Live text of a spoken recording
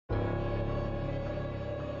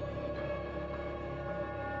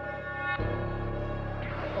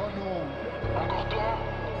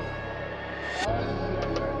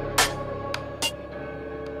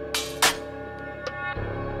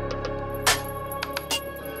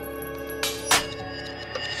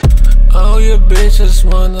you bitches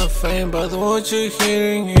wanna fame, but what you're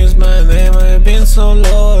hearing is my name. I've been so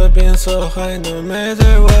low, I've been so high, no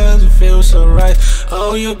matter what, it feels so right.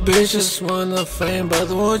 All you bitches wanna fame, but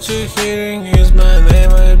what you're hearing is my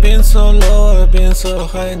name. I've been so low, I've been so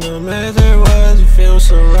high, no matter what, it feels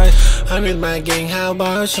so right. I'm with my gang, how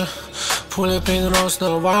about ya? Pull up in Rose,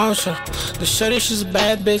 no voucher. The shorty, she's a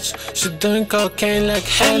bad bitch, she doing cocaine like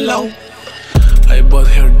hello. I bought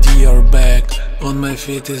her DR bag, on my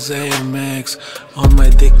feet is Air Max, on my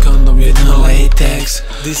dick condom with no latex.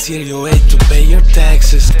 This year you wait to pay your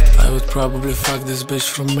taxes. I would probably fuck this bitch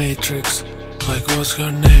from Matrix. Like what's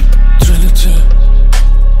her name? Trinity,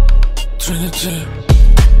 Trinity,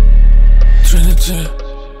 Trinity,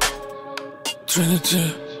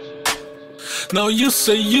 Trinity. Now you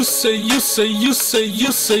say, you say, you say, you say, you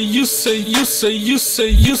say, you say, you say, you say,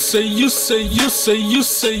 you say, you say, you say, you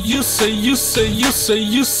say, you say, you say, you say,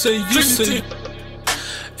 you say, you say.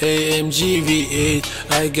 AMG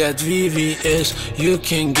V8, I got VVS. You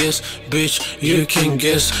can guess, bitch, you can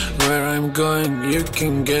guess where I'm going, you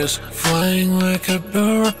can guess. Flying like a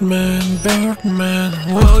birdman, birdman.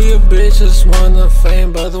 All you bitches wanna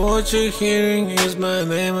fame, but what you're hearing is my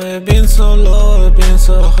name. I've been so low, I've been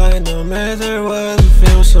so high, no matter what, it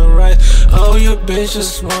feels so right. All you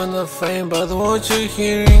bitches wanna fame, but what you're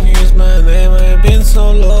hearing is my name. I've been so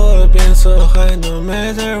low, I've been so high, no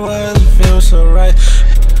matter what, it feels so right.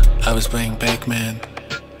 I was playing Pac-Man,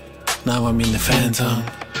 now I'm in the Phantom.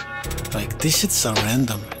 Like, this shit's so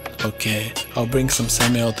random. Okay, I'll bring some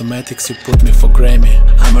semi-automatics, you put me for Grammy.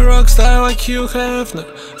 I'm a rockstar like Hugh Hefner,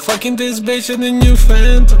 fucking this bitch in the new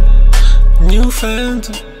Phantom. New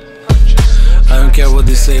Phantom. I don't care what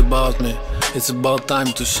they say about me, it's about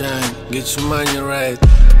time to shine. Get your money right,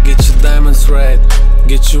 get your diamonds right,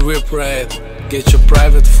 get your whip right, get your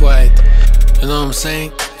private flight. You know what I'm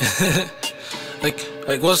saying?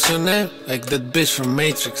 Like what's your name? Like that bitch from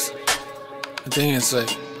Matrix. I think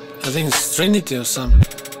it's Trinity or something.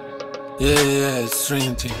 Yeah, it's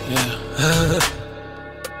Trinity, yeah.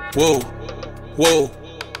 Whoa, whoa,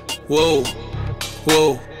 whoa,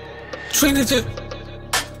 whoa. Trinity,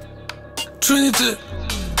 Trinity,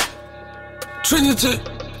 Trinity,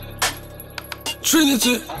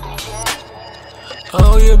 Trinity.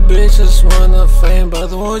 All you bitches wanna fame,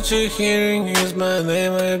 but what you're hearing is my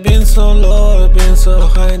name. I've been so low, I've been so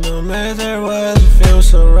high, no matter what, it feels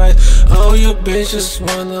so right. All you bitches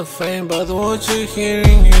wanna fame, but what you're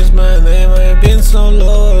hearing is my name. I've been so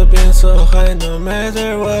low, I've been so high, no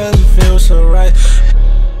matter what, it feels so right.